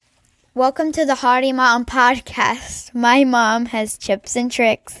Welcome to the Hardy Mom Podcast. My mom has tips and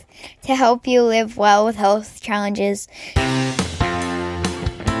tricks to help you live well with health challenges. You're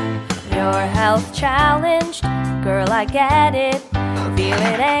health challenged, girl, I get it.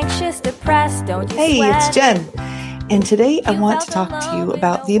 Feeling anxious, depressed, don't you Hey, sweat it's Jen. And today I want to felt talk to alone you and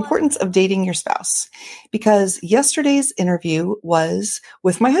about no the one- importance of dating your spouse, because yesterday's interview was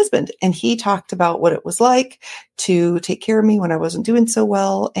with my husband, and he talked about what it was like to take care of me when I wasn't doing so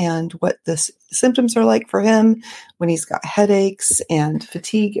well and what the symptoms are like for him when he's got headaches and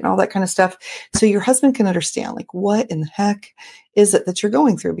fatigue and all that kind of stuff. So your husband can understand, like, what in the heck is it that you're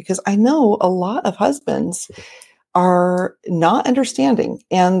going through? Because I know a lot of husbands are not understanding.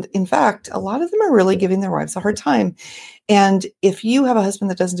 And in fact, a lot of them are really giving their wives a hard time. And if you have a husband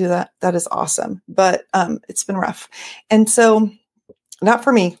that doesn't do that, that is awesome. But it's been rough. And so not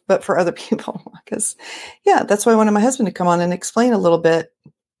for me, but for other people, because that's why I wanted my husband to come on and explain a little bit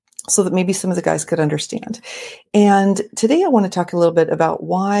so that maybe some of the guys could understand. And today I want to talk a little bit about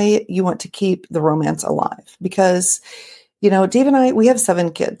why you want to keep the romance alive, because Dave and I, we have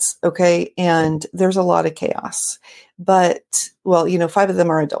 7 kids, okay? And there's a lot of chaos. But, 5 of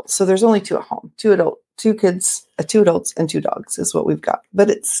them are adults. So there's only 2 at home, 2 kids, 2 adults, and 2 dogs is what we've got. But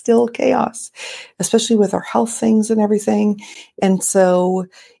it's still chaos, especially with our health things and everything. And so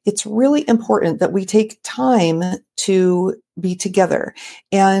it's really important that we take time to be together.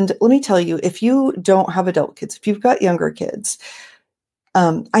 And let me tell you, if you don't have adult kids, if you've got younger kids,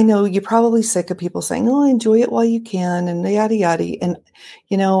 I know you're probably sick of people saying, "Oh, enjoy it while you can," and yada, yada. And,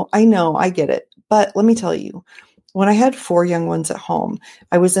 I get it. But let me tell you, when I had 4 young ones at home,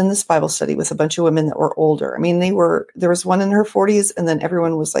 I was in this Bible study with a bunch of women that were older. I mean, there was one in her 40s, and then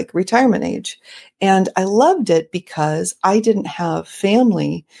everyone was like retirement age. And I loved it because I didn't have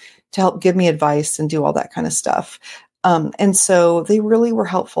family to help give me advice and do all that kind of stuff. And so they really were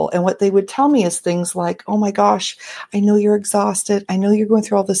helpful. And what they would tell me is things like, "Oh my gosh, I know you're exhausted. I know you're going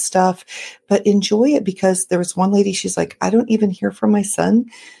through all this stuff, but enjoy it." Because there was one lady, she's like, "I don't even hear from my son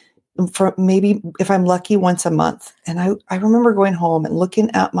for maybe, if I'm lucky, once a month." And I remember going home and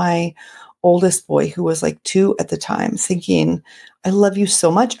looking at my oldest boy, who was like 2 at the time, thinking, "I love you so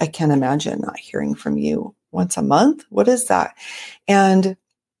much. I can't imagine not hearing from you once a month. What is that?" And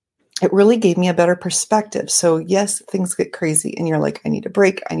it really gave me a better perspective. So yes, things get crazy and you're like, "I need a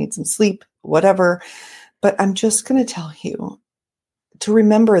break. I need some sleep, whatever." But I'm just going to tell you to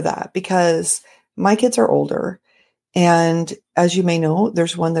remember that, because my kids are older. And as you may know,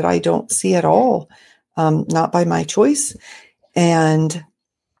 there's one that I don't see at all, not by my choice. And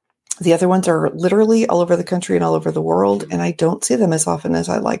the other ones are literally all over the country and all over the world. And I don't see them as often as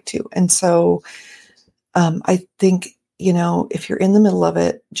I like to. And so I think, if you're in the middle of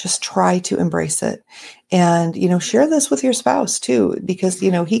it, just try to embrace it. And, share this with your spouse too, because,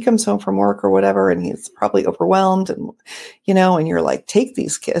 he comes home from work or whatever, and he's probably overwhelmed and, and you're like, "Take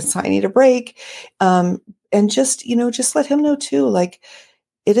these kids. I need a break." And just let him know too, like,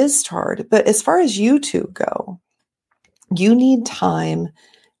 it is hard. But as far as you two go, you need time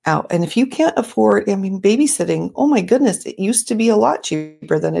out. And if you can't afford, babysitting, oh my goodness, it used to be a lot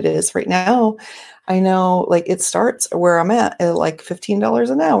cheaper than it is right now. I know, like, it starts where I'm at like $15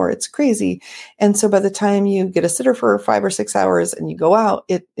 an hour. It's crazy. And so by the time you get a sitter for 5 or 6 hours and you go out,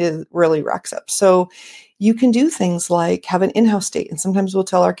 it really racks up. So you can do things like have an in-house date. And sometimes we'll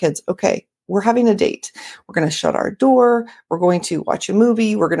tell our kids, "Okay, we're having a date. We're going to shut our door. We're going to watch a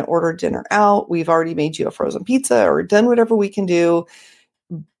movie. We're going to order dinner out. We've already made you a frozen pizza or done whatever we can do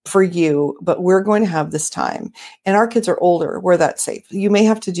for you, but we're going to have this time." And our kids are older, where that's safe. You may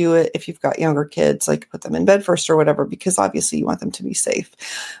have to do it if you've got younger kids, like put them in bed first or whatever, because obviously you want them to be safe.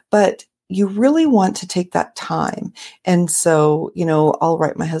 But you really want to take that time. And so, I'll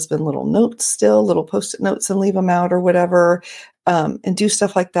write my husband little notes still, little Post-it notes, and leave them out or whatever, and do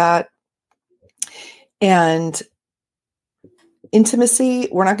stuff like that. And intimacy,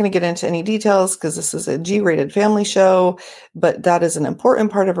 we're not going to get into any details because this is a G-rated family show, but that is an important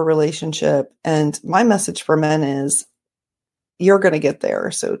part of a relationship. And my message for men is, you're going to get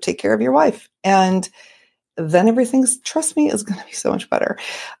there. So take care of your wife. And then trust me, is going to be so much better.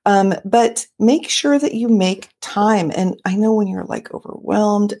 But make sure that you make time. And I know when you're like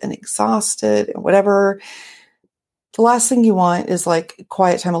overwhelmed and exhausted and whatever, the last thing you want is like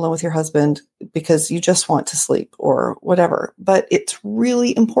quiet time alone with your husband because you just want to sleep or whatever. But it's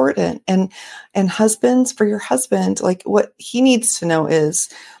really important. And husbands, for your husband, like, what he needs to know is,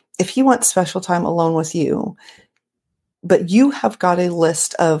 if he wants special time alone with you, but you have got a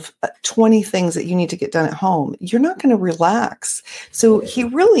list of 20 things that you need to get done at home, you're not going to relax. So he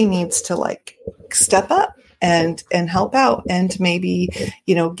really needs to like step up and help out and maybe,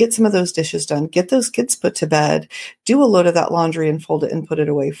 get some of those dishes done, get those kids put to bed, do a load of that laundry and fold it and put it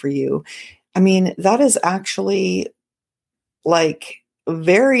away for you. I mean, that is actually like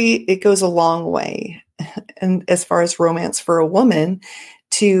it goes a long way. And as far as romance for a woman,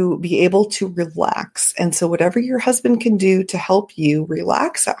 to be able to relax. And so whatever your husband can do to help you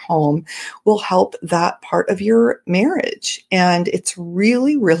relax at home will help that part of your marriage. And it's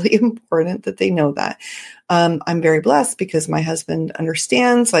really, really important that they know that. I'm very blessed because my husband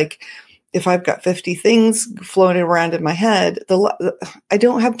understands, like, if I've got 50 things floating around in my head, I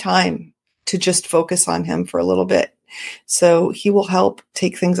don't have time to just focus on him for a little bit. So he will help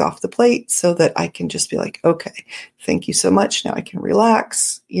take things off the plate so that I can just be like, okay, thank you so much. Now I can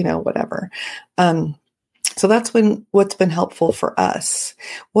relax, whatever. So that's what's been helpful for us.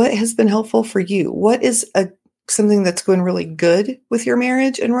 What has been helpful for you? What is something that's going really good with your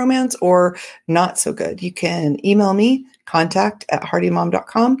marriage and romance, or not so good? You can email me,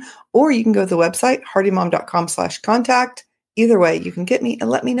 contact@hardymom.com, or you can go to the website, hardymom.com/contact. Either way, you can get me and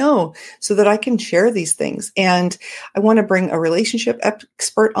let me know so that I can share these things. And I want to bring a relationship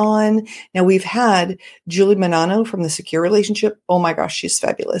expert on. Now, we've had Julie Manano from the Secure Relationship. Oh my gosh, she's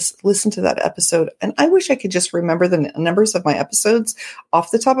fabulous. Listen to that episode. And I wish I could just remember the numbers of my episodes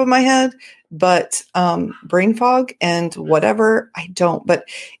off the top of my head, but brain fog and whatever, I don't. But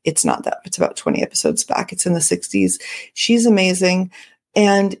it's not that. It's about 20 episodes back. It's in the 60s. She's amazing.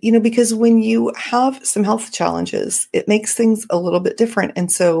 And, because when you have some health challenges, it makes things a little bit different.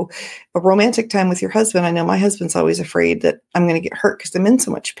 And so a romantic time with your husband, I know my husband's always afraid that I'm going to get hurt because I'm in so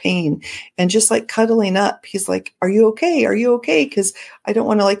much pain. And just like cuddling up, he's like, are you okay? Are you okay? Because I don't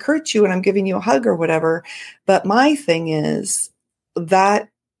want to like hurt you when I'm giving you a hug or whatever. But my thing is that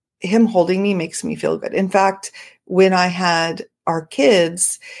him holding me makes me feel good. In fact, when I had our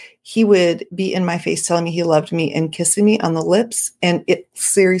kids, he would be in my face telling me he loved me and kissing me on the lips. And it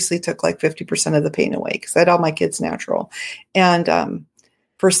seriously took like 50% of the pain away because I had all my kids natural. And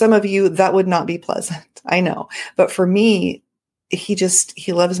for some of you, that would not be pleasant. I know. But for me, he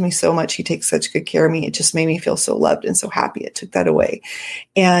loves me so much. He takes such good care of me. It just made me feel so loved and so happy. It took that away.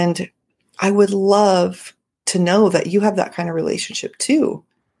 And I would love to know that you have that kind of relationship too,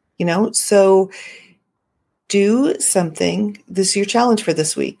 so do something. This is your challenge for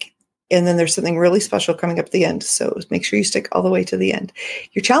this week. And then there's something really special coming up at the end. So make sure you stick all the way to the end.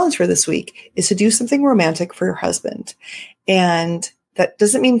 Your challenge for this week is to do something romantic for your husband. And that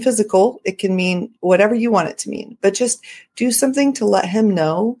doesn't mean physical. It can mean whatever you want it to mean, but just do something to let him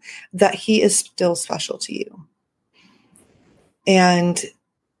know that he is still special to you. And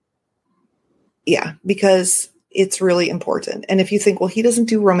yeah, because it's really important. And if you think, well, he doesn't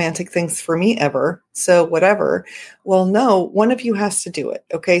do romantic things for me ever, so whatever. Well, no, one of you has to do it.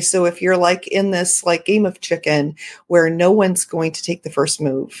 Okay. So if you're like in this like game of chicken where no one's going to take the first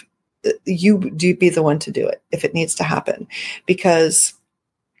move, you do be the one to do it if it needs to happen, because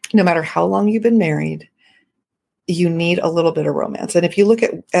no matter how long you've been married, you need a little bit of romance. And if you look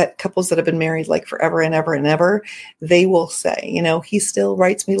at couples that have been married like forever and ever and ever, they will say, he still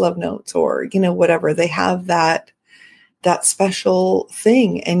writes me love notes or, whatever. They have that special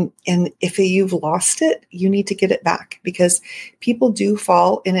thing. And if you've lost it, you need to get it back, because people do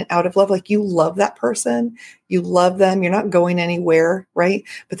fall in and out of love. Like, you love that person, you love them, you're not going anywhere, right?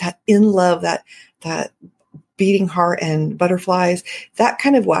 But that in love, that beating heart and butterflies, that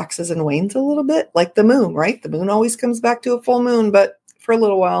kind of waxes and wanes a little bit, like the moon, right? The moon always comes back to a full moon, but for a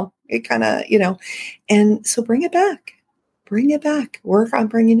little while, it kind of, and so bring it back, work on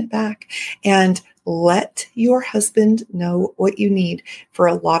bringing it back, and let your husband know what you need. For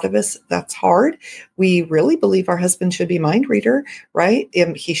a lot of us, that's hard. We really believe our husband should be mind reader, right?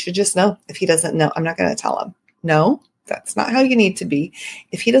 He should just know. If he doesn't know, I'm not going to tell him. No, that's not how you need to be.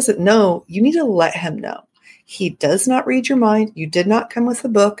 If he doesn't know, you need to let him know. He does not read your mind. You did not come with a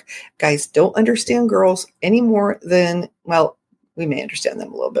book. Guys don't understand girls any more than, well, we may understand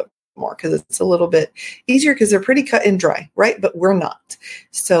them a little bit more because it's a little bit easier because they're pretty cut and dry, right? But we're not.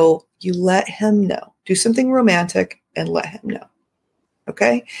 So you let him know. Do something romantic and let him know.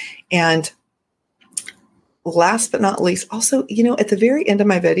 Okay? And last but not least, also, at the very end of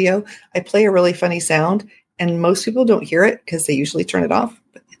my video, I play a really funny sound, and most people don't hear it because they usually turn it off.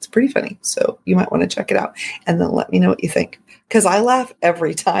 But it's pretty funny. So you might want to check it out and then let me know what you think, because I laugh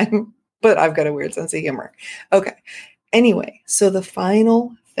every time, but I've got a weird sense of humor. Okay. Anyway, so the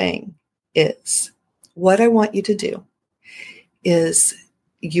final thing is, what I want you to do is,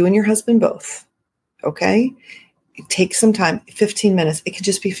 you and your husband both, okay? Take some time, 15 minutes. It could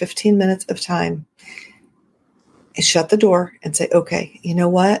just be 15 minutes of time. And shut the door and say, okay, you know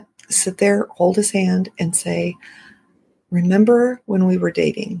what? sit there, hold his hand and say, remember when we were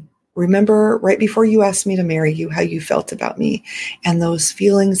dating? Remember right before you asked me to marry you, how you felt about me and those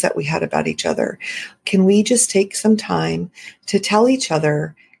feelings that we had about each other. Can we just take some time to tell each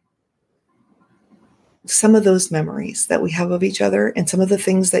other some of those memories that we have of each other and some of the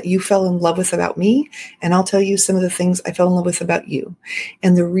things that you fell in love with about me? And I'll tell you some of the things I fell in love with about you.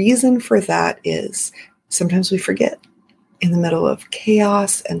 And the reason for that is sometimes we forget. In the middle of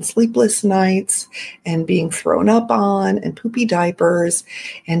chaos and sleepless nights and being thrown up on and poopy diapers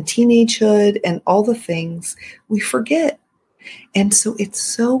and teenagehood and all the things, we forget. And so it's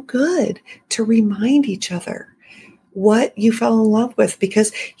so good to remind each other what you fell in love with,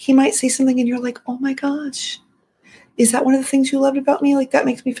 because he might say something and you're like, oh my gosh, is that one of the things you loved about me? Like, that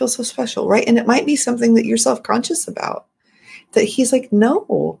makes me feel so special, right? And it might be something that you're self-conscious about. That he's like,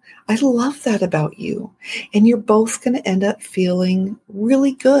 no, I love that about you. And you're both going to end up feeling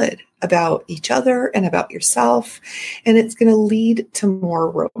really good about each other and about yourself. And it's going to lead to more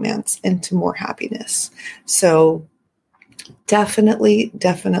romance and to more happiness. So definitely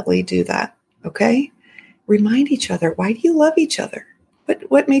do that. Okay. Remind each other, why do you love each other?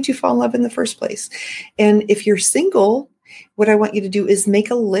 What made you fall in love in the first place? And if you're single, what I want you to do is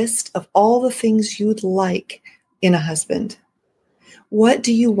make a list of all the things you'd like in a husband. What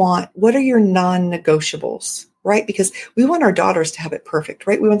do you want? What are your non-negotiables, right? Because we want our daughters to have it perfect,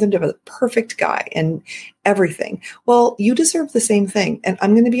 right? We want them to have a perfect guy and everything. Well, you deserve the same thing. And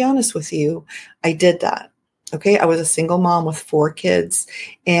I'm going to be honest with you. I did that. Okay. I was a single mom with 4 kids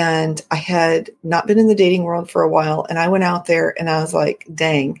and I had not been in the dating world for a while. And I went out there and I was like,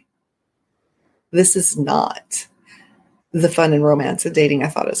 dang, this is not the fun and romance of dating I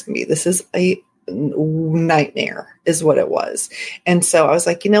thought it was going to be. This is a nightmare is what it was. And so I was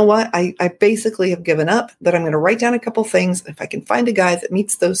like, you know what? I basically have given up, but I'm going to write down a couple things. If I can find a guy that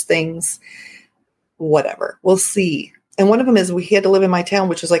meets those things, whatever, we'll see. And one of them is he had to live in my town,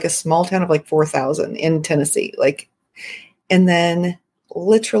 which is like a small town of like 4,000 in Tennessee. And then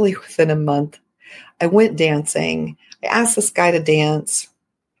literally within a month, I went dancing. I asked this guy to dance.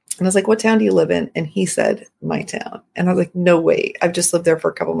 And I was like, what town do you live in? And he said, my town. And I was like, no way. I've just lived there for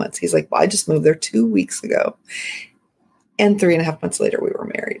a couple months. He's like, well, I just moved there 2 weeks ago. And 3.5 months later, we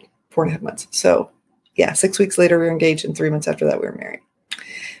were married. 4.5 months. So yeah, 6 weeks later, we were engaged. And 3 months after that, we were married.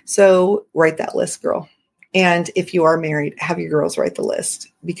 So write that list, girl. And if you are married, have your girls write the list,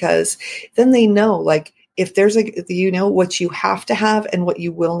 because then they know, like, if there's what you have to have and what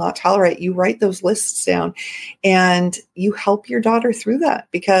you will not tolerate, you write those lists down and you help your daughter through that,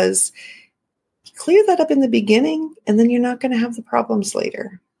 because you clear that up in the beginning and then you're not going to have the problems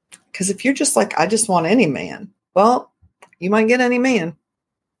later. Because if you're just like, I just want any man, well, you might get any man,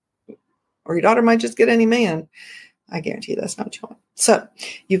 or your daughter might just get any man. I guarantee you that's not what you want. So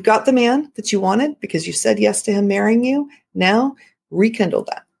you've got the man that you wanted because you said yes to him marrying you. Now rekindle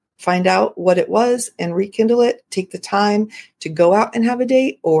that. Find out what it was and rekindle it. Take the time to go out and have a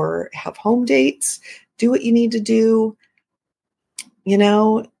date or have home dates. Do what you need to do.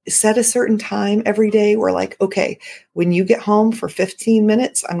 Set a certain time every day where, like, okay, when you get home for 15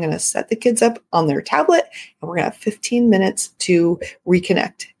 minutes, I'm going to set the kids up on their tablet and we're going to have 15 minutes to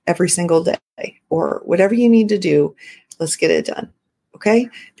reconnect every single day, or whatever you need to do. Let's get it done. Okay.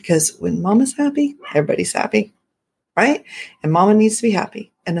 Because when mama's happy, everybody's happy, right? And mama needs to be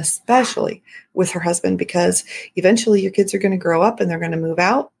happy. And especially with her husband, because eventually your kids are going to grow up and they're going to move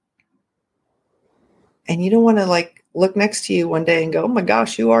out. And you don't want to look next to you one day and go, oh my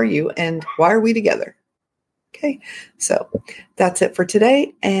gosh, who are you? And why are we together? Okay. So that's it for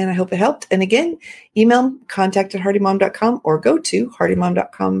today. And I hope it helped. And again, email contact@hardymom.com or go to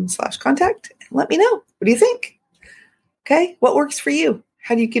hardymom.com/contact and let me know. What do you think? Okay. What works for you?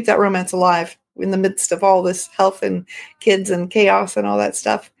 How do you keep that romance alive in the midst of all this health and kids and chaos and all that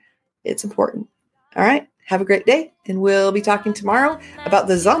stuff? It's important. All right. Have a great day, and we'll be talking tomorrow about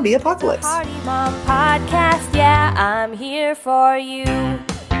the zombie apocalypse. Hardy Mom Podcast, yeah, I'm here for you.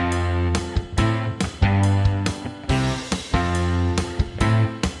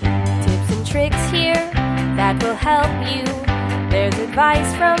 Tips and tricks here that will help you. There's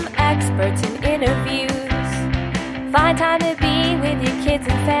advice from experts and interviews. Find time to be with your kids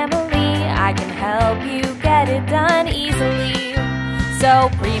and family. I can help you get it done easily. So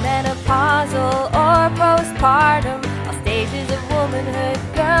premenopausal or postpartum, all stages of womanhood,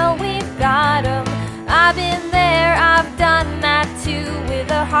 girl, we've got 'em. I've been there, I've done that too,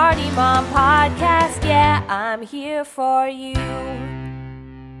 with a Hardy Mom Podcast. Yeah, I'm here for you.